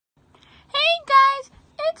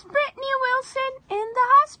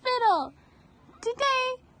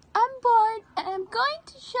and I'm going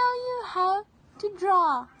to show you how to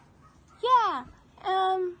draw. Yeah,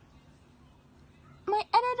 my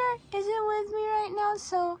editor isn't with me right now,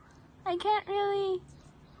 so I can't really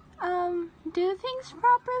do things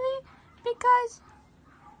properly because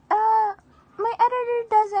my editor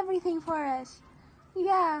does everything for us.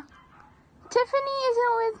 Yeah. Tiffany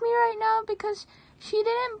isn't with me right now because she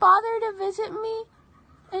didn't bother to visit me,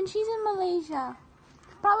 and she's in Malaysia.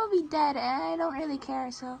 Probably dead, and I don't really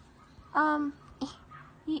care, so,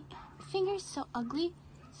 finger's so ugly.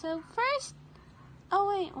 So first, oh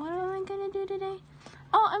wait, what am I gonna do today?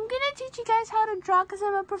 Oh, I'm gonna teach you guys how to draw because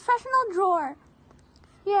I'm a professional drawer.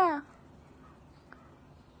 Yeah.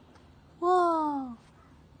 Whoa.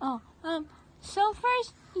 Oh, so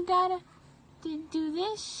first you gotta do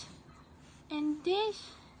this and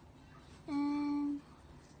this and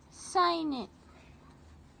sign it.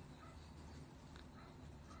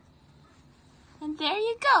 And there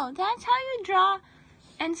you go. That's how you draw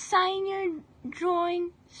and sign your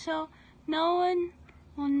drawing so no one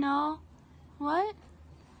will know. What?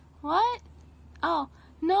 Oh,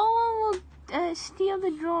 no one will steal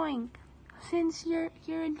the drawing. Since you're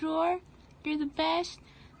a drawer, you're the best.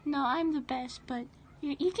 No, I'm the best, but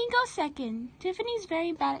you can go second. Tiffany's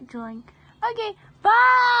very bad at drawing. Okay,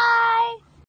 bye!